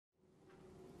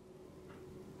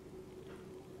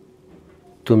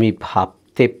তুমি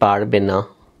ভাবতে পারবে না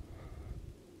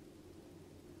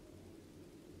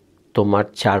তোমার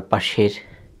চারপাশের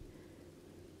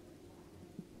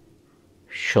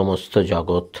সমস্ত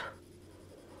জগৎ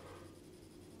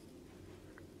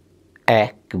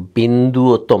এক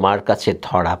বিন্দুও তোমার কাছে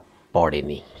ধরা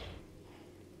পড়েনি।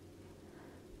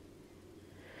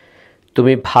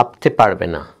 তুমি ভাবতে পারবে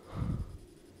না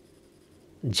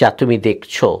যা তুমি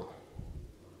দেখছো,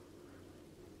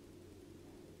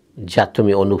 যা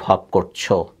তুমি অনুভব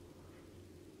করছো,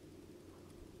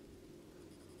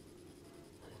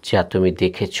 যা তুমি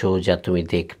দেখেছো, যা তুমি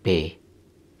দেখবে,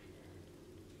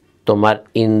 তোমার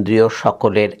ইন্দ্রিয়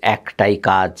সকলের একটাই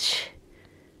কাজ,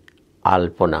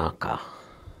 আলপনা আঁকা।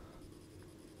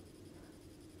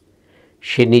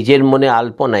 সে নিজের মনে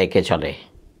আলপনা এঁকে চলে।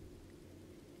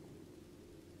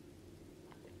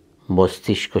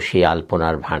 মস্তিষ্ক সেই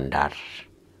আলপনার ভাণ্ডার,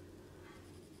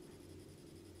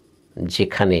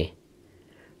 যেখানে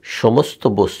সমস্ত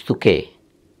বস্তুকে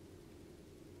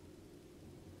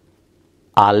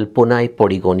আলপনায়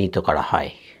পরিগণিত করা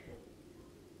হয়,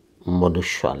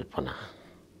 মনুষ্য আলপনা।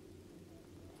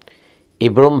 এই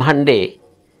ব্রহ্মাণ্ডে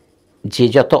যে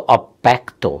যত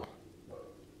অব্যক্ত,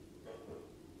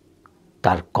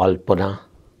 তার কল্পনা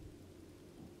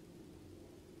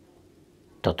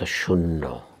তত শূন্য।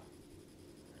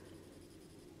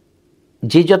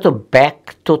 যে যত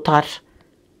ব্যক্ত তার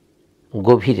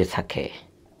গভীরে থাকে,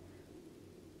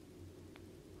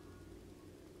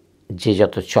 যে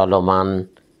যত চলমান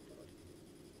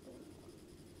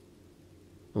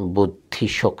বুদ্ধি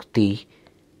শক্তি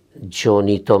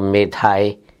জনিত মেধায়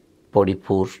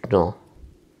পরিপূর্ণ,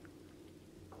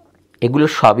 এগুলো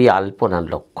সবই আলপনার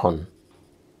লক্ষণ।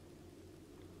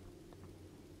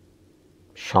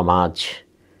 সমাজ,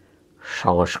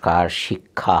 সংস্কার,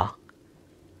 শিক্ষা,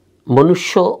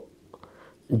 মনুষ্য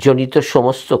জনিত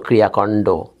সমস্ত ক্রিয়াকাণ্ড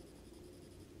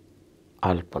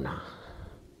আলপনা।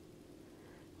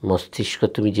 মস্তিষ্ক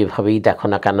তুমি যেভাবেই দেখো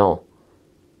না কেন,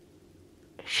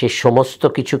 সে সমস্ত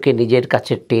কিছুকে নিজের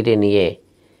কাছে টেনে নিয়ে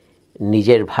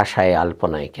নিজের ভাষায়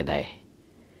আলপনা এঁকে দেয়।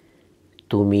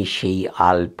 তুমি সেই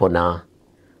আলপনা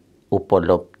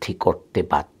উপলব্ধি করতে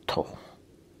বাধ্য।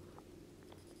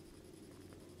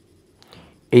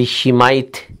 এই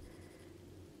সীমাইত,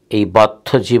 এই বদ্ধ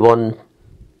জীবন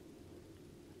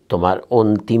তোমার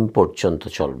অন্তিম পর্যন্ত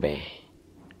চলবে।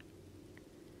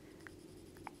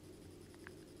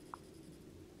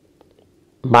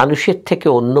 মানুষের থেকে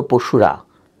অন্য পশুরা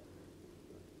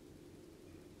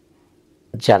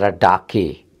যারা ডাকে,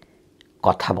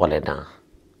 কথা বলে না,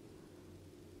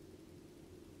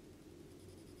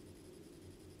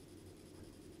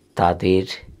 তাদের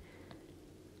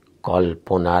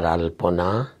কল্পনার আলপনা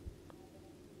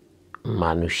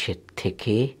মানুষের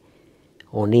থেকে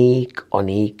অনেক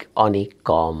অনেক অনেক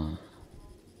কম।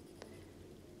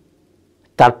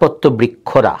 তারপর তো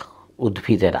বৃক্ষরা,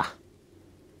 উদ্ভিদেরা,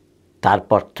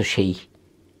 তারপর তো সেই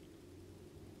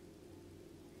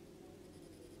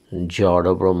জড়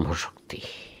ব্রহ্মশক্তি,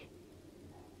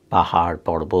 পাহাড়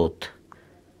পর্বত,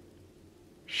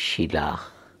 শিলা,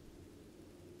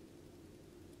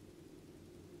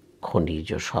 খনিজ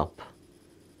সব,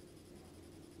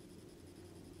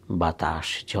 বাতাস,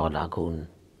 জল, আগুন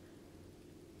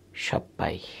সব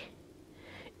পাই।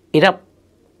 এরা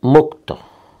মুক্ত।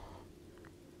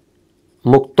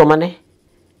 মুক্ত মানে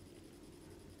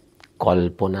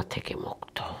কল্পনা থেকে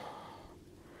মুক্ত।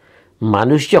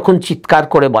 মানুষ যখন চিৎকার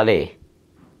করে বলে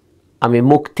আমি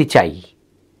মুক্তি চাই,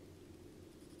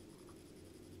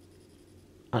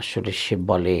 আসলে সে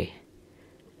বলে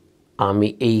আমি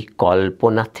এই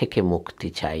কল্পনা থেকে মুক্তি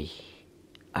চাই,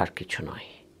 আর কিছু নয়।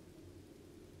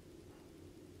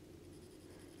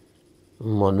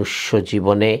 মনুষ্য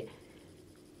জীবনে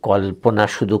কল্পনা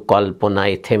শুধু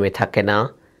কল্পনায় থেমে থাকে না,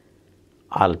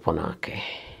 আলপনা আঁকে।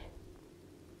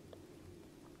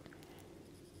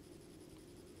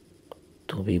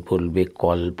 তুমি বলবে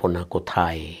কল্পনা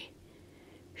কোথায়?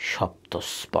 সব তো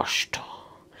স্পষ্ট।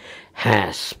 হ্যাঁ,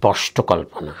 স্পষ্ট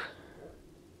কল্পনা,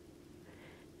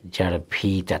 যার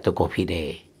ভিত এত গভীরে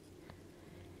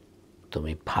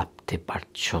তুমি ভাবতে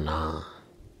পারছো না।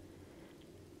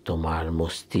 তোমার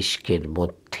মস্তিষ্কের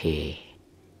মধ্যে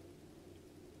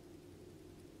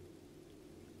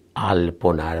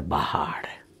আলপনার বাহার,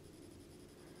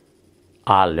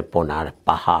 আলপনার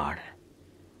পাহাড়,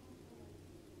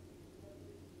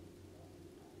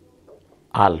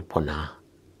 আলপনা,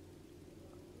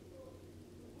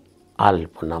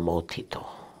 আলপনা মথিত।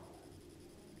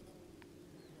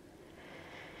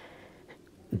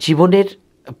 জীবনের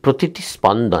প্রতিটি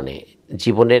স্পন্দনে,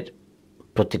 জীবনের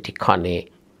প্রতিটি ক্ষণে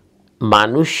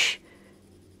মানুষ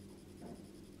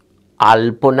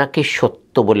আলপনাকে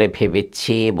সত্য বলে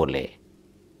ভেবেছে বলে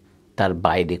তার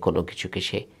বাইরে কোনো কিছুকে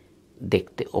সে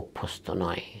দেখতে অভ্যস্ত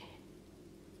নয়।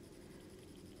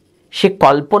 সে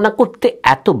কল্পনা করতে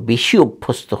এত বেশি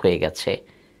অভ্যস্ত হয়ে গেছে,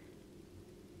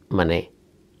 মানে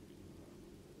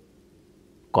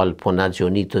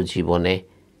কল্পনাজনিত জীবনে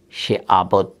সে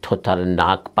আবদ্ধতার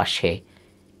নাগ পাশে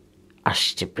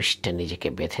আষ্টে পৃষ্ঠে নিজেকে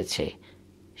বেঁধেছে।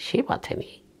 সে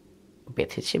বাঁধেনি,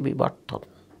 বেঁধেছে বিবর্তন।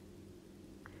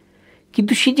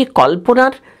 কিন্তু সে যে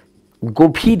কল্পনার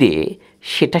গভীরে,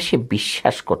 সেটা সে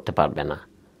বিশ্বাস করতে পারবে না।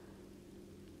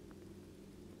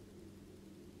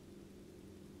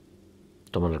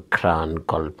 তোমার ঘ্রাণ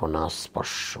কল্পনা,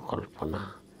 স্পর্শ কল্পনা,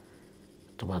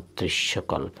 তোমার দৃশ্য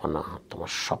কল্পনা,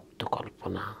 তোমার শব্দ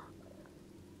কল্পনা,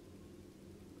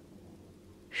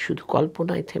 শুধু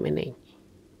কল্পনায় থেমে নেই।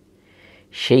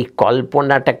 সেই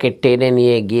কল্পনাটাকে টেনে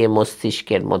নিয়ে গিয়ে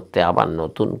মস্তিষ্কের মধ্যে আবার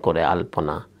নতুন করে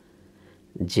আলপনা,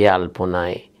 যে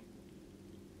আলপনায়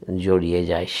জড়িয়ে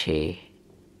যায় সে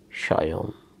স্বয়ং।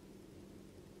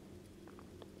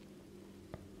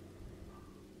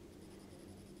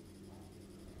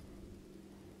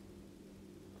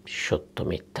 সত্য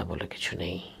মিথ্যা বলে কিছু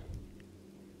নেই।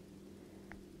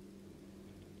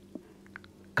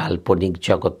 কাল্পনিক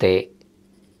জগতে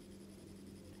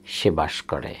সে বাস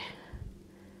করে,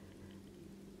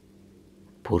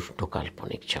 পূর্ণ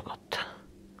কাল্পনিক জগৎ।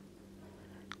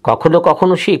 কখনো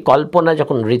কখনো সেই কল্পনা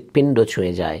যখন হৃৎপিণ্ড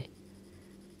ছুঁয়ে যায়,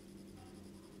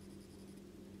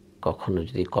 কখনো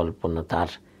যদি কল্পনা তার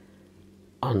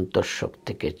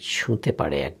অন্তঃশক্তিকে ছুঁতে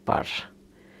পারে একবার,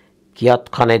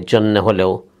 কিয়ৎক্ষণের জন্য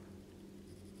হলেও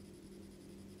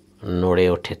নড়ে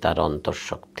ওঠে তার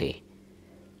অন্তঃশক্তি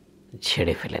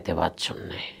ছেড়ে ফেলে দেওয়ার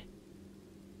জন্যে।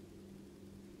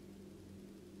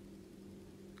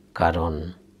 কারণ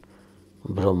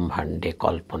ব্রহ্মাণ্ডে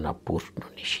কল্পনা পূর্ণ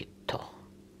নিষিদ্ধ।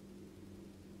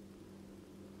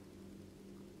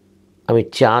 আমি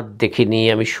চাঁদ দেখিনি,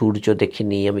 আমি সূর্য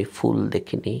দেখিনি, আমি ফুল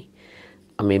দেখিনি,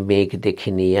 আমি মেঘ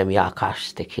দেখিনি, আমি আকাশ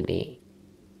দেখিনি।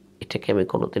 এটাকে আমি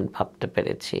কোনোদিন ভাবতে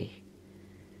পেরেছি?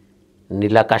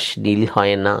 নীলাকাশ নীল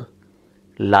হয় না,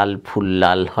 লাল ফুল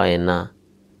লাল হয় না,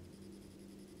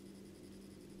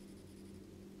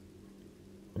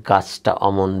 গাছটা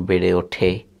অমন বেড়ে ওঠে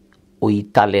ওই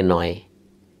তালে নয়।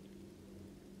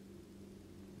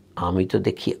 আমি তো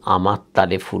দেখি আমার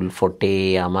তালে ফুল ফোটে,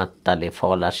 আমার তালে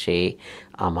ফল আসে,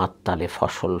 আমার তালে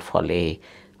ফসল ফলে,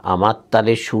 আমার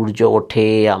তালে সূর্য ওঠে,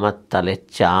 আমার তালে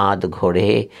চাঁদ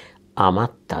ঘোরে,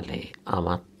 আমার তালে,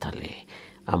 আমার তালে,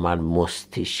 আমার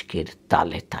মস্তিষ্কের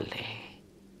তালে তালে।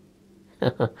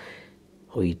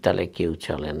 ওই তালে কেউ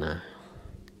চলে না।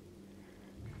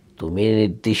 তুমি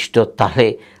নির্দিষ্ট তালে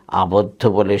আবদ্ধ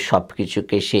বলে সব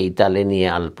কিছুকে সেই তালে নিয়ে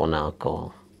আলপনা আঁকো।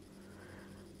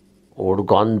 ওর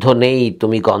গন্ধ নেই,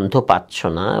 তুমি গন্ধ পাচ্ছ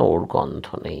না, ওর গন্ধ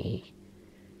নেই।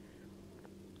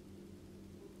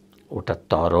 ওটা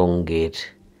তরঙ্গের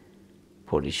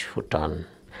পরিস্ফুটন,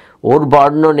 ওর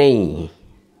বর্ণ নেই।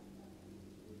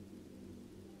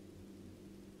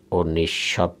 ও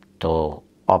নিঃশব্দ,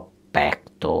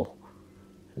 অব্যক্ত,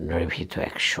 নির্ভীত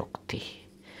এক শক্তি।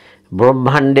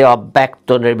 ব্রহ্মাণ্ডে অব্যক্ত,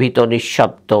 নির্ভীত,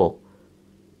 নিঃশব্দ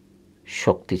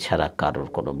শক্তি ছাড়া কারোর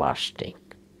কোনো বাস নেই।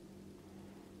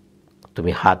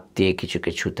 তুমি হাত দিয়ে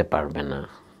কিছুকে ছুঁতে পারবে না,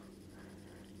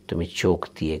 তুমি চোখ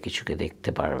দিয়ে কিছুকে দেখতে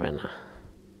পারবে না,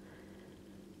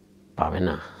 পাবে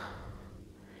না।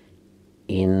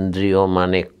 ইন্দ্রিয়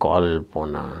মানে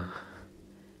কল্পনা,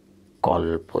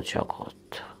 কল্প জগৎ।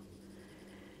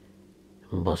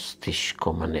 মস্তিষ্ক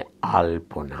মানে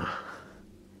আলপনা।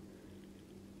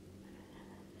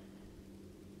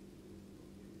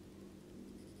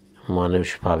 মানুষ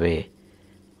ভাবে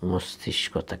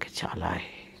মস্তিষ্ক তাকে চালায়।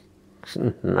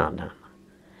 না না,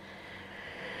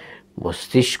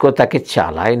 মস্তিষ্ক তাকে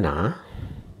চালায় না,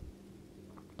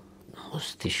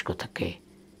 মস্তিষ্ক তাকে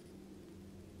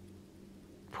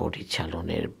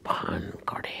পরিচালনের ভান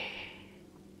করে,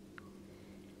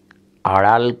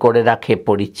 আড়াল করে রাখে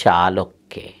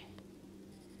পরিচালককে,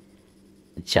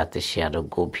 যাতে সে আরো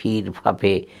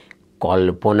গভীরভাবে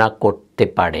কল্পনা করতে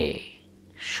পারে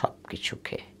সব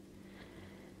কিছুকে।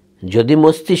 যদি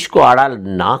মস্তিষ্ক আড়াল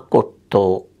না করত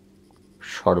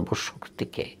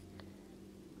সর্বশক্তিকে,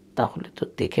 তাহলে তো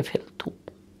দেখে ফেলত।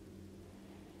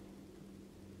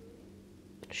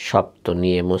 শব্দ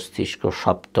নিয়ে মস্তিষ্ক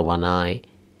শব্দ বানায়,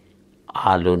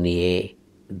 আলো নিয়ে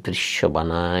দৃশ্য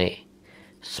বানায়,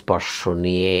 স্পর্শ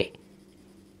নিয়ে,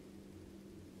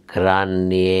 ঘ্রাণ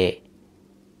নিয়ে,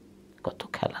 কত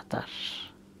খেলা তার।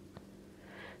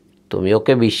 তুমি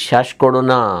ওকে বিশ্বাস করো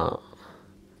না,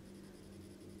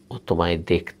 ও তোমায়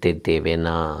দেখতে দেবে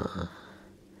না।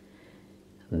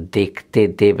 দেখতে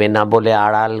দেবে না বলে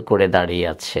আড়াল করে দাঁড়িয়ে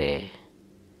আছে।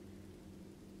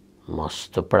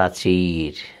 মস্ত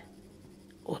প্রাচীর,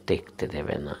 ও দেখতে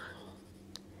দেবে না।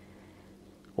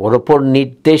 ওর ওপর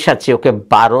নির্দেশ আছে, ওকে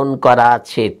বারণ করা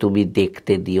আছে, তুমি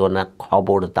দেখতে দিও না,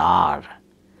 খবরদার।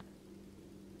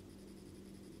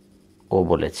 ও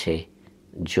বলেছে,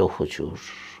 জো হুজুর।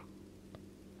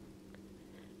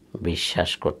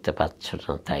 বিশ্বাস করতে পারছো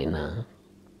না, তাই না?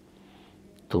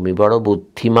 তুমি বড়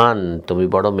বুদ্ধিমান, তুমি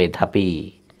বড় মেধাবী,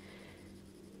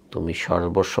 তুমি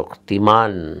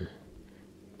সর্বশক্তিমান,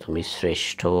 তুমি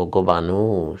শ্রেষ্ঠ গো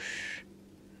মানুষ।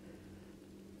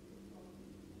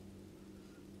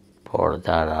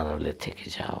 পর্দার আড়ালে থেকে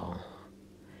যাও।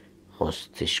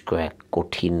 মস্তিষ্ক এক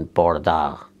কঠিন পর্দা,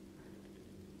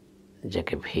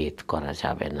 যাকে ভেদ করা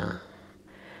যাবে না।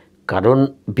 কারণ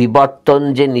বিবর্তন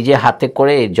যে নিজে হাতে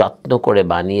করে যত্ন করে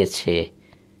বানিয়েছে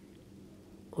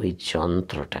ওই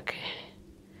যন্ত্রটাকে,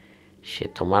 সে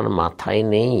তোমার মাথায়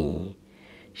নেই,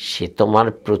 সে তোমার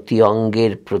প্রতি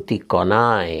অঙ্গের প্রতি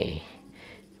কণায়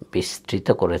বিস্তৃত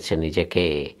করেছে নিজেকে,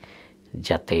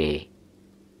 যাতে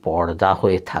পর্দা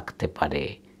হয়ে থাকতে পারে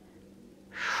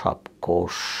সব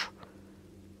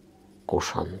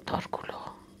কোষান্তরগুলো।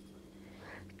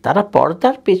 তারা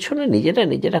পর্দার পেছনে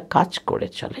নিজেরা কাজ করে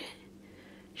চলে,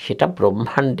 সেটা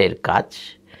ব্রহ্মাণ্ডের কাজ।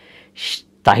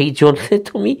 তাই জন্যে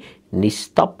তুমি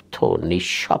নিস্তব্ধ,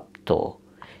 নিঃশব্দ,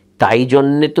 তাই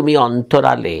জন্যে তুমি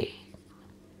অন্তরালে।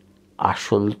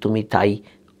 আসল তুমি তাই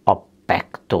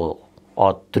অব্যক্ত,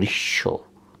 অদৃশ্য।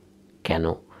 কেন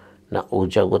না, ও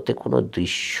জগতে কোনো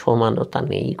দৃশ্যমানতা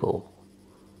নেই গো।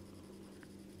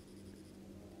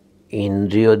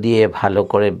 ইন্দ্রিয় দিয়ে ভালো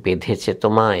করে বেঁধেছে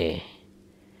তোমায়,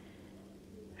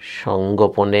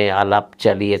 সঙ্গোপনে আলাপ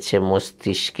চালিয়েছে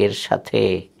মস্তিষ্কের সাথে,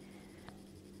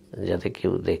 যাতে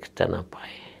কেউ দেখতে না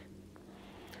পায়।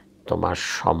 তোমার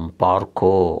সম্পর্ক,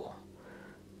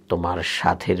 তোমার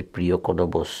সাথের প্রিয় কোনো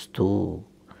বস্তু,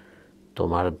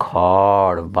 তোমার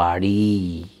ঘর বাড়ি,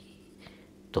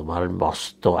 তোমার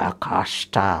মস্ত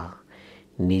আকাশটা,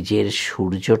 নিজের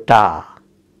সূর্যটা,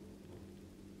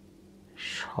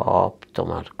 সব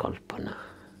তোমার কল্পনা।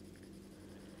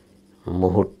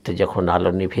 মুহূর্তে যখন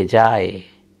আলো নিভে যায়,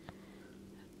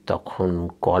 তখন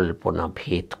কল্পনা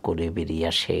ভেদ করে বেরিয়ে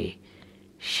আসে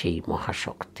সেই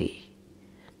মহাশক্তি।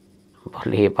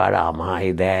 বলে, এবার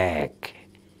আমায় দেখ,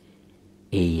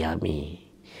 এই আমি।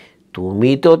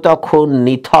 তুমি তো তখন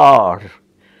নিথর,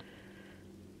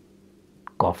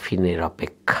 কফিনের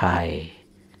অপেক্ষায়,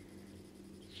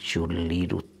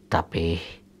 চুল্লির উত্তাপে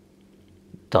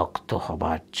দগ্ধ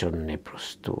হবার জন্যে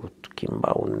প্রস্তুত, কিংবা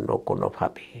অন্য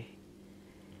কোনোভাবে।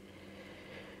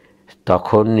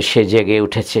 তখন সে জেগে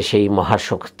উঠেছে সেই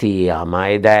মহাশক্তি,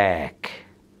 আমায় দেখ।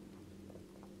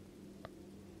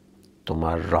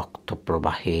 তোমার রক্ত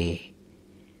প্রবাহে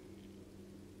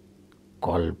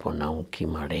কল্পনা উঁকি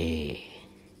মারে,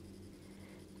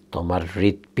 তোমার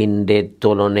হৃৎপিণ্ডের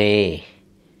দোলনে,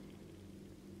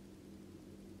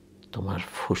 তোমার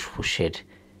ফুসফুসের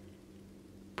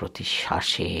প্রতি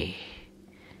শ্বাসে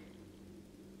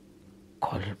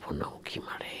কল্পনা উঁকি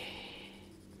মারে।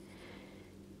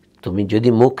 তুমি যদি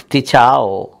মুক্তি চাও,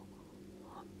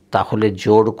 তাহলে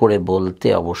জোর করে বলতে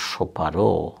অবশ্য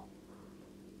পারো,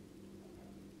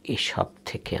 এসব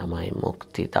থেকে আমায়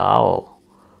মুক্তি দাও,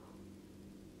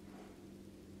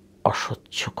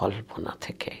 অসহ্য কল্পনা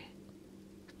থেকে।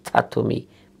 তা তুমি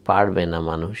পারবে না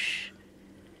মানুষ,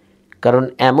 কারণ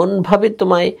এমনভাবে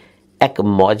তোমায় এক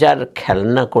মজার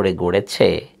খেলনা করে গড়েছে,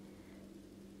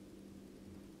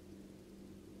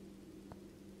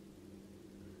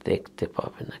 দেখতে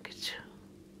পাবে না কিছু।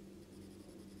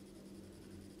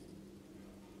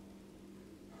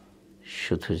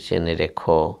 শুধু জেনে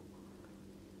রেখো,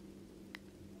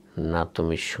 না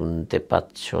তুমি শুনতে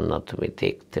পাচ্ছ, না তুমি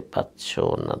দেখতে পাচ্ছ,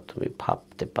 না তুমি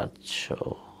ভাবতে পারছ,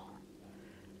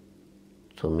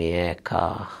 তুমি একা,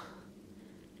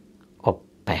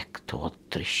 অব্যক্ত,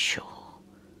 অদৃশ্য।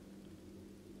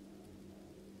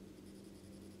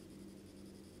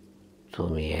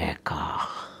 তুমি একা,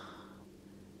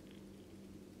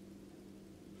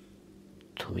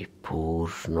 তুমি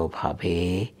পূর্ণভাবে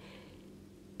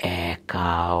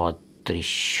একা,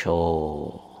 অদৃশ্য,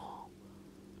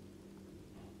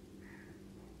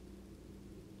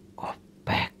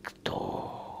 অব্যক্ত।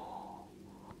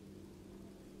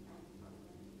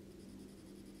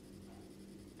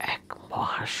 এক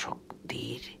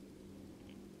মহাশক্তির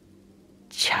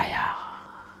ছায়া,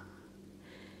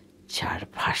 যার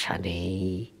ভাষা নেই,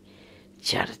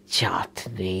 যার জাত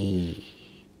নেই,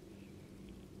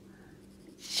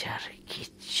 যার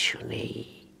কিচ্ছু নেই,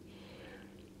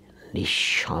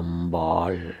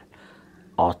 নিঃসম্বল,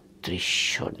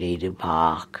 অদৃশ্য,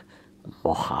 নির্বাক,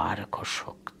 মহার্ঘ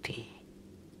শক্তি।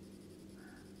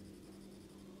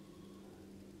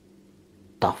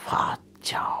 তফাৎ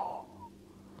যাও,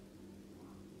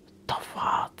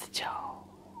 তফাৎ যাও,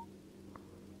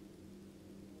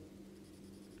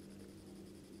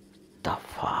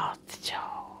 তফাৎ যাও।